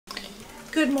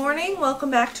Good morning, welcome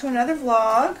back to another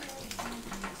vlog.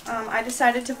 I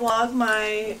decided to vlog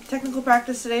my technical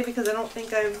practice today because I don't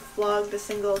think I've vlogged a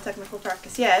single technical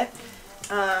practice yet.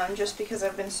 Just because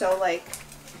I've been so like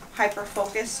hyper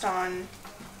focused on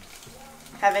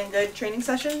having good training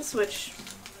sessions, which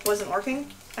wasn't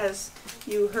working as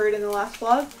you heard in the last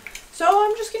vlog. So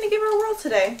I'm just going to give her a whirl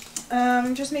today.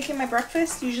 I'm just making my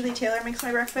breakfast. Usually Taylor makes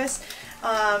my breakfast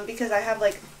because I have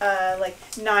like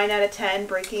 9 out of 10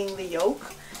 breaking the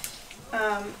yolk.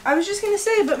 I was just going to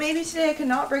say, but maybe today I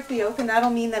cannot break the yolk and that'll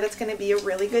mean that it's going to be a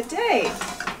really good day.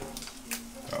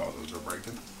 Oh, those are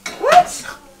breaking. What?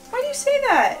 Why do you say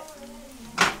that?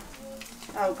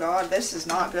 Oh god, this is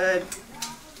not good.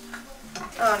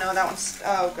 Oh no, that one's...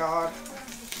 oh god.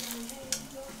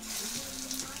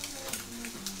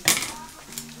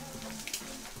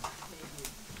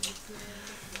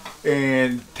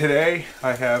 And today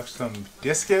I have some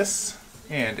discus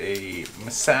and a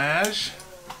massage.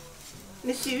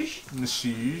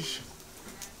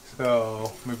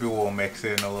 So maybe we'll mix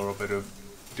in a little bit of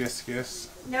discus.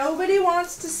 Nobody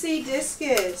wants to see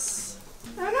discus.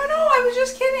 No, I was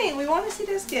just kidding. We want to see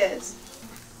discus.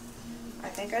 I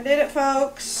think I did it,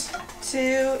 folks.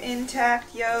 2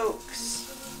 intact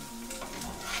yolks.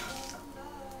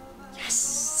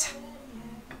 Yes!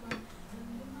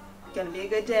 Gonna be a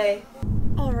good day.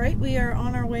 Alright, we are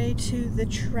on our way to the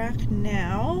track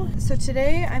now. So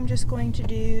today I'm just going to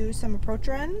do some approach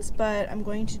runs, but I'm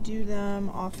going to do them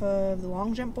off of the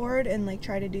long jump board and like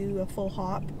try to do a full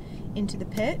hop into the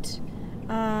pit.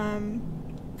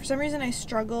 For some reason I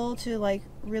struggle to like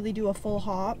really do a full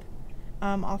hop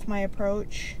off my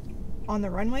approach on the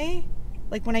runway.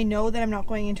 Like when I know that I'm not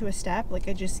going into a step, like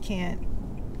I just can't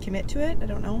commit to it. I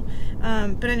don't know.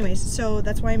 But anyways, so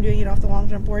that's why I'm doing it off the long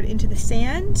jump board into the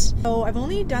sand. So I've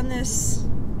only done this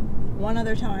one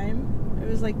other time. It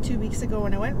was like 2 weeks ago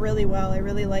and it went really well. I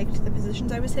really liked the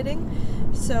positions I was hitting.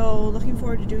 So looking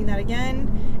forward to doing that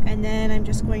again. And then I'm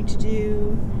just going to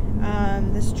do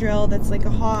this drill that's like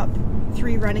a hop,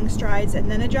 3 running strides,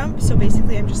 and then a jump. So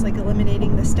basically I'm just like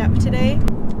eliminating the step today.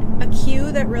 A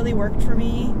cue that really worked for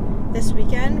me this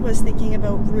weekend was thinking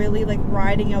about really like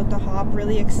riding out the hop,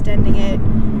 really extending it.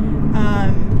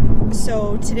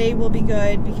 So today will be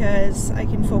good because I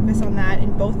can focus on that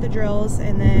in both the drills,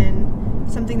 and then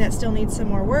something that still needs some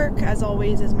more work, as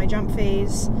always, is my jump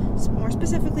phase. More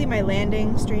specifically, my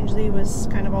landing, strangely, was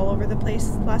kind of all over the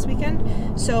place last weekend.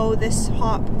 So this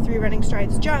hop, 3 running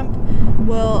strides jump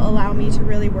will allow me to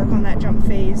really work on that jump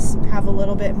phase, have a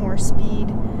little bit more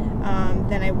speed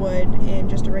than I would in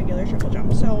just a regular triple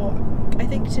jump. So I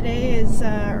think today is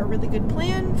a really good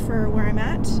plan for where I'm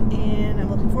at, and I'm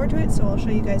looking forward to it, so I'll show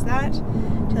you guys that.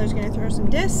 Taylor's going to throw some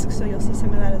discs, so you'll see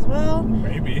some of that as well.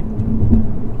 Maybe.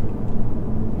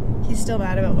 He's still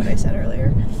mad about what I said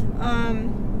earlier.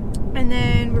 And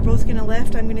then we're both going to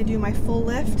lift. I'm going to do my full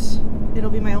lift. It'll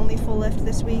be my only full lift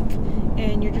this week,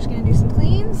 and you're just going to do some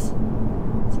cleans,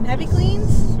 some heavy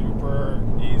cleans. Super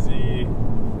easy,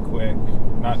 quick,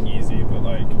 not easy, but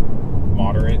like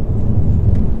moderate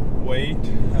weight.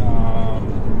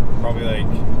 Probably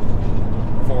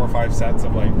like 4 or 5 sets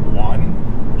of like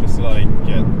 1, just to like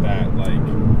get that like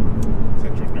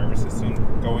central nervous system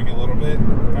going a little bit.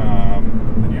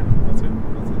 And yeah, that's it.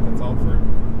 That's all for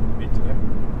me today.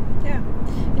 Yeah,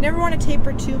 you never want to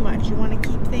taper too much. You want to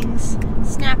keep things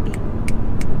snappy,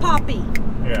 poppy,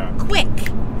 yeah,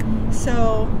 quick.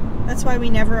 So that's why we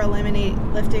never eliminate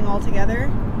lifting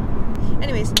altogether.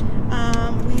 Anyways,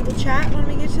 we will chat when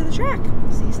we get to the track.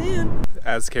 See you soon.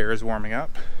 As Kara's warming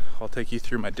up, I'll take you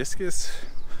through my discus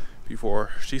before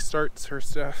she starts her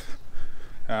stuff.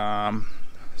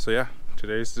 So yeah,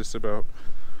 today's just about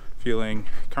feeling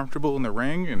comfortable in the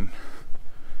ring and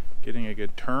getting a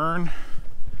good turn,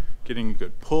 getting a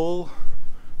good pull,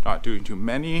 not doing too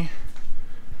many.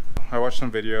 I watched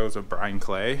some videos of Brian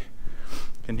Clay,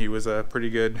 and he was a pretty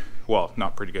good, well,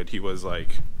 not pretty good, he was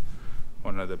like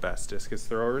one of the best discus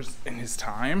throwers in his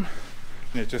time,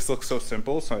 and it just looks so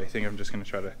simple. So I think I'm just going to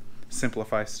try to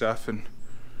simplify stuff and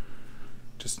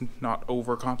just not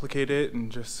overcomplicate it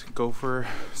and just go for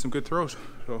some good throws.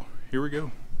 So here we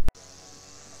go.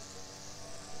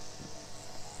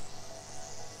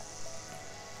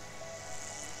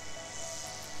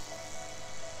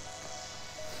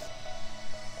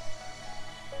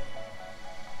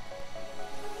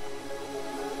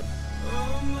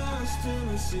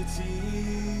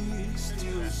 City,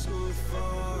 still so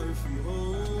far from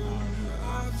home.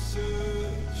 I've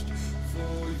searched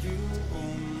for you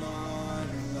all my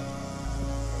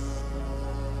life.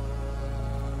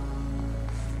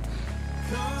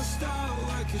 Cast out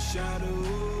like a shadow,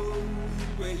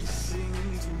 racing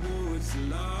towards the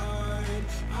light.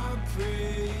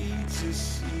 to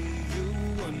see you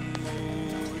one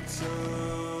more time.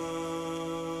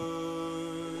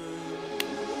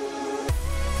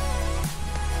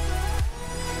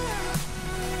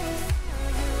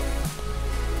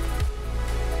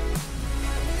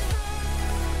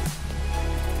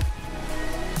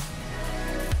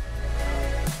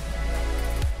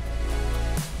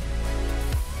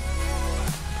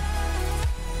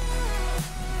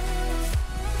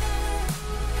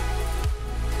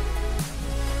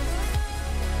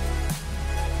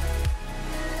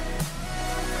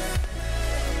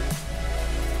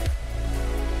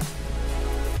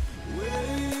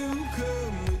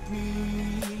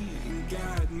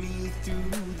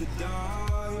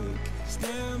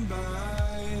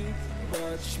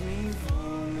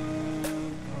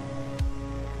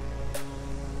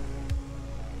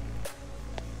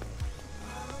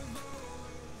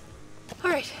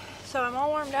 Alright, so I'm all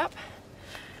warmed up.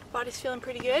 Body's feeling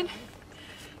pretty good.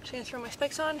 Just gonna throw my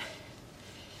spikes on,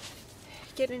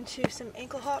 get into some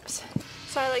ankle hops.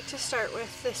 So I like to start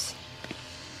with this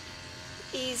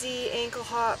easy ankle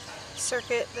hop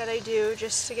circuit that I do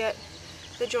just to get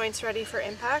the joints ready for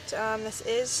impact. This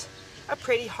is a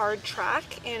pretty hard track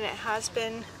and it has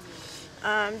been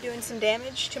doing some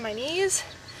damage to my knees.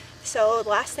 So the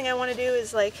last thing I want to do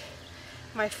is like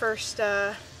my first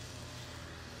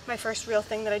real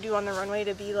thing that I do on the runway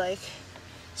to be like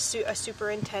a super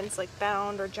intense like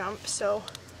bound or jump. So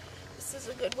this is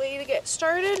a good way to get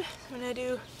started. I'm gonna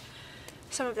do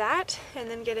some of that and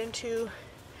then get into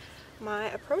my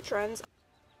approach runs.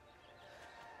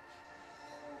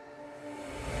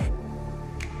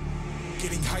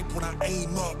 Getting hype when I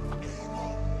aim up,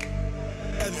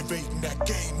 elevating that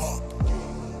game up,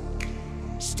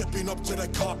 stepping up to the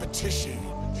competition.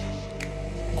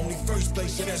 Only first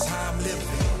place, and that's how I'm living.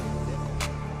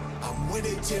 I'm with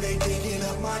it till they digging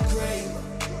up my grave,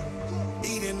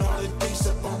 eating all the things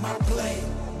up on my plate.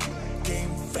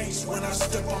 Game face when I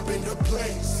step up into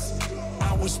place.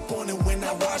 I was born and when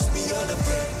I watched me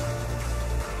elevate.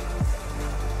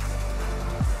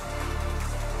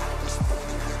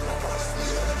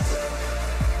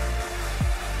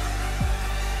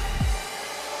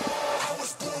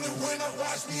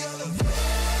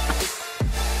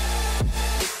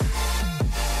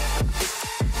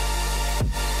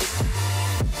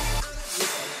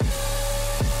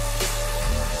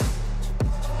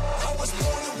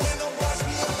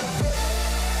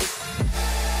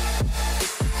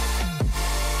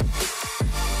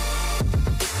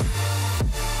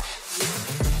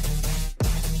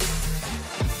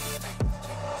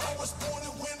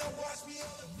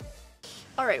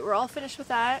 Alright, we're all finished with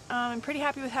that. I'm pretty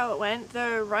happy with how it went.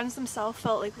 The runs themselves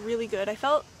felt like really good. I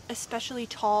felt especially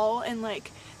tall and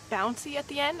like bouncy at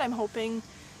the end. I'm hoping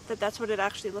that that's what it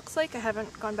actually looks like. I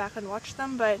haven't gone back and watched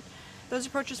them, but those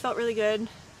approaches felt really good.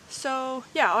 So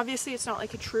yeah, obviously it's not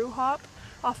like a true hop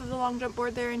off of the long jump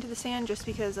board there into the sand, just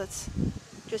because that's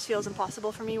just feels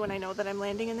impossible for me when I know that I'm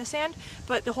landing in the sand.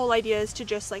 But the whole idea is to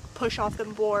just like push off the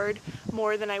board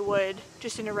more than I would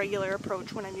just in a regular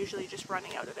approach when I'm usually just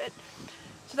running out of it.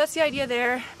 So that's the idea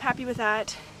there. I'm happy with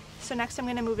that. So next I'm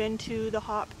going to move into the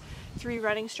hop 3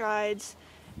 running strides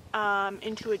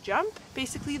into a jump.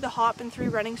 Basically the hop and 3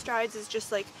 running strides is just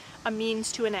like a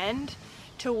means to an end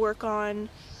to work on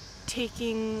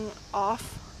taking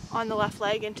off on the left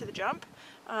leg into the jump.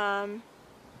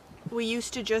 We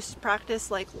used to just practice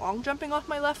like long jumping off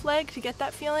my left leg to get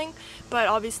that feeling, but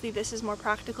obviously this is more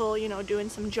practical, you know, doing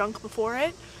some junk before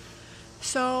it.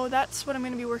 So that's what I'm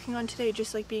going to be working on today,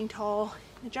 just like being tall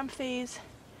in the jump phase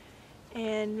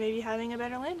and maybe having a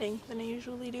better landing than I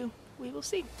usually do. We will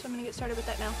see. So I'm going to get started with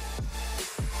that now.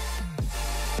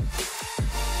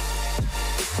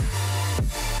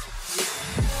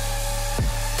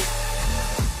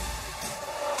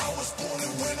 I was born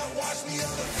and when I watched me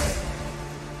elevate.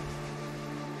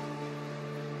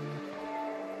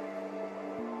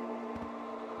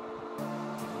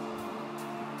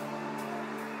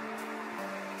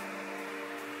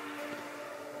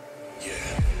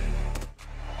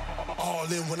 All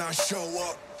in when I show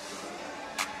up,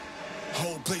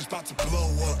 whole place about to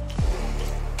blow up.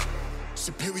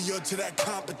 Superior to that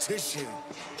competition.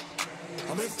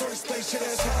 I'm in first place, yeah,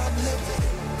 that's how I'm living.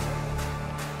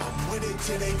 I'm with it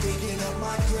till they digging up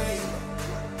my grave,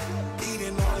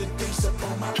 eating all the things up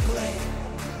on my plate.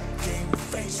 Game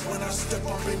face when I step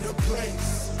up into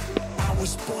place. I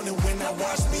was born and when I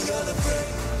watched me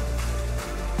elevate.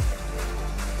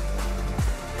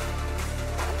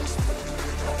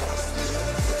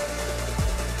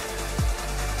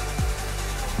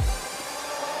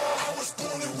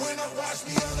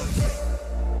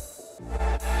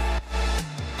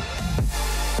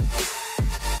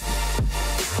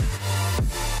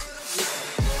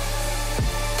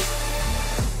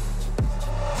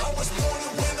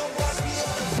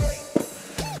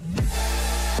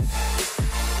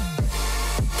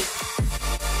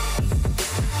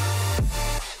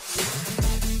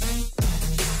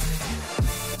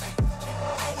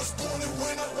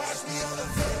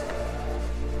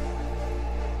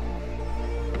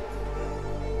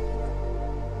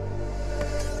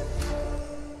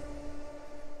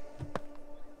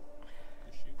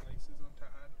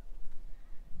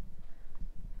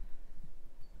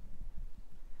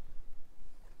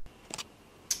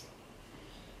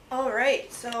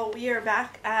 So we are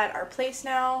back at our place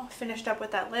now, finished up with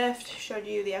that lift, showed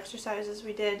you the exercises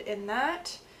we did in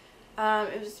that.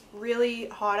 It was really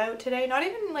hot out today, not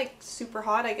even like super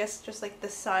hot, I guess just like the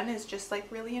sun is just like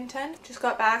really intense. Just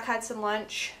got back, had some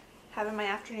lunch, having my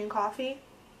afternoon coffee.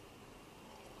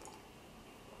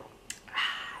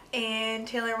 And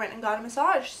Taylor went and got a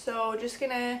massage, so just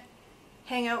gonna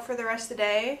hang out for the rest of the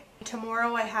day.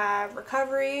 Tomorrow I have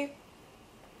recovery,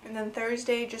 and then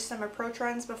Thursday just some approach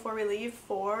runs before we leave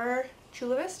for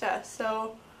Chula Vista.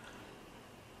 So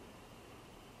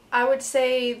I would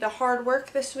say the hard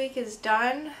work this week is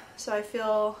done, so I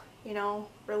feel, you know,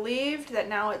 relieved that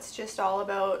now it's just all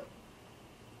about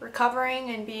recovering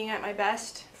and being at my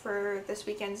best for this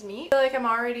weekend's meet. I feel like I'm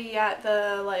already at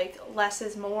the like less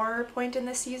is more point in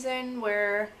the season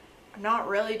where I'm not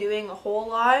really doing a whole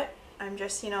lot. I'm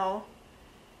just, you know,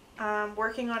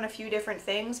 working on a few different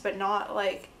things, but not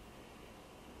like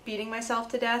beating myself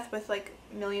to death with like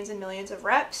millions and millions of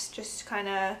reps, just kind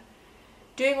of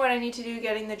doing what I need to do,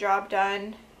 getting the job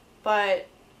done. But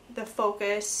the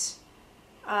focus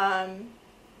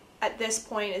at this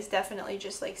point is definitely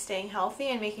just like staying healthy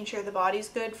and making sure the body's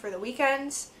good for the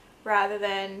weekends, rather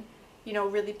than, you know,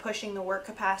 really pushing the work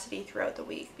capacity throughout the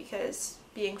week, because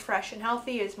being fresh and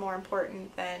healthy is more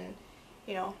important than,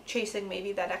 you know, chasing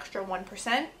maybe that extra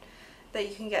 1% that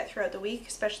you can get throughout the week,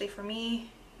 especially for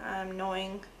me,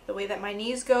 knowing the way that my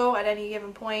knees go at any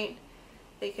given point.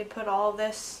 They could put all of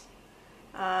this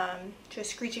to a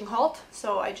screeching halt,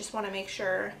 so I just want to make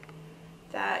sure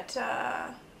that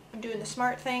I'm doing the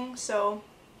smart thing. So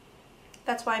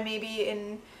that's why maybe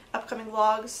in upcoming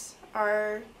vlogs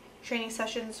our training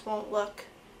sessions won't look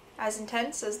as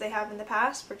intense as they have in the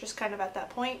past. We're just kind of at that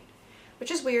point,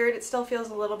 which is weird. It still feels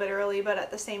a little bit early, but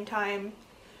at the same time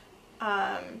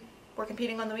we're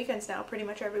competing on the weekends now pretty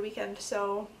much every weekend,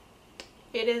 so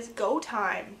it is go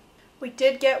time. We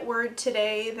did get word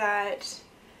today that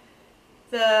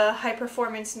the high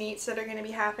performance meets that are going to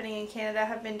be happening in Canada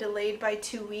have been delayed by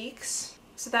 2 weeks.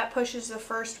 So that pushes the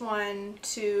first one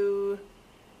to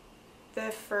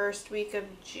the first week of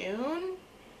June,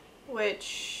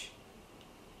 which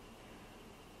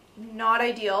not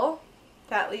ideal.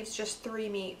 That leaves just 3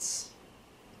 meets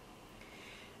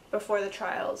before the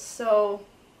trials. So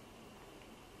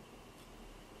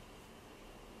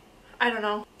I don't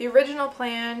know. The original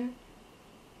plan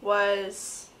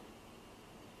was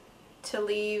to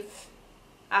leave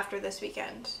after this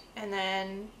weekend, and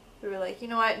then we were like, you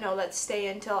know what, no, let's stay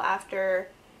until after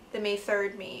the May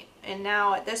 3rd meet. And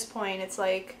now at this point it's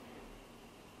like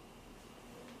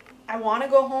I want to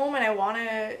go home and I want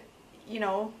to, you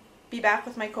know, be back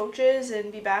with my coaches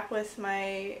and be back with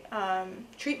my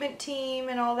treatment team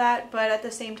and all that, but at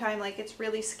the same time, like, it's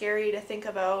really scary to think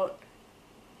about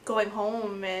going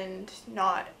home and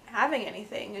not having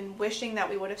anything and wishing that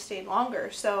we would have stayed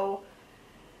longer. So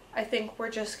I think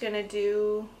we're just gonna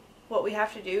do what we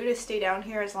have to do to stay down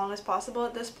here as long as possible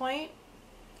at this point.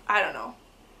 I don't know.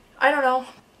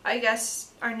 I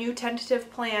guess our new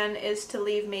tentative plan is to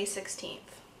leave May 16th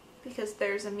because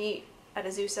there's a meet at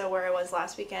Azusa where I was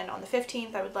last weekend on the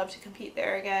 15th. I would love to compete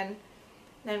there again.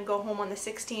 Then go home on the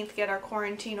 16th, get our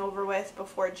quarantine over with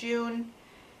before June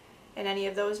in any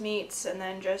of those meets, and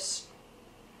then just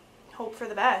hope for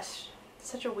the best. It's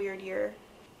such a weird year.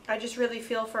 I just really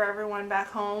feel for everyone back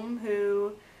home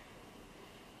who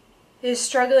is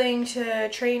struggling to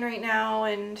train right now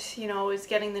and, you know, is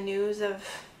getting the news of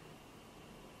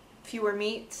fewer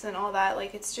meets and all that.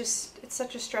 Like, it's just, it's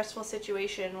such a stressful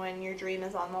situation when your dream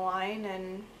is on the line,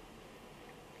 and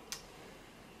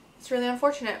it's really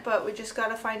unfortunate, but we just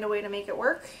gotta find a way to make it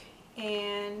work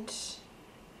and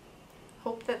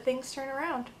hope that things turn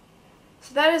around.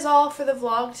 So that is all for the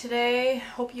vlog today.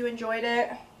 Hope you enjoyed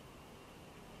it.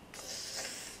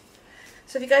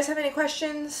 So if you guys have any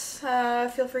questions,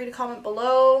 feel free to comment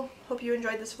below. Hope you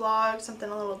enjoyed this vlog,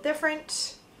 something a little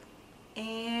different.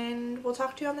 And we'll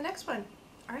talk to you on the next one.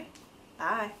 Alright,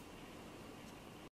 bye.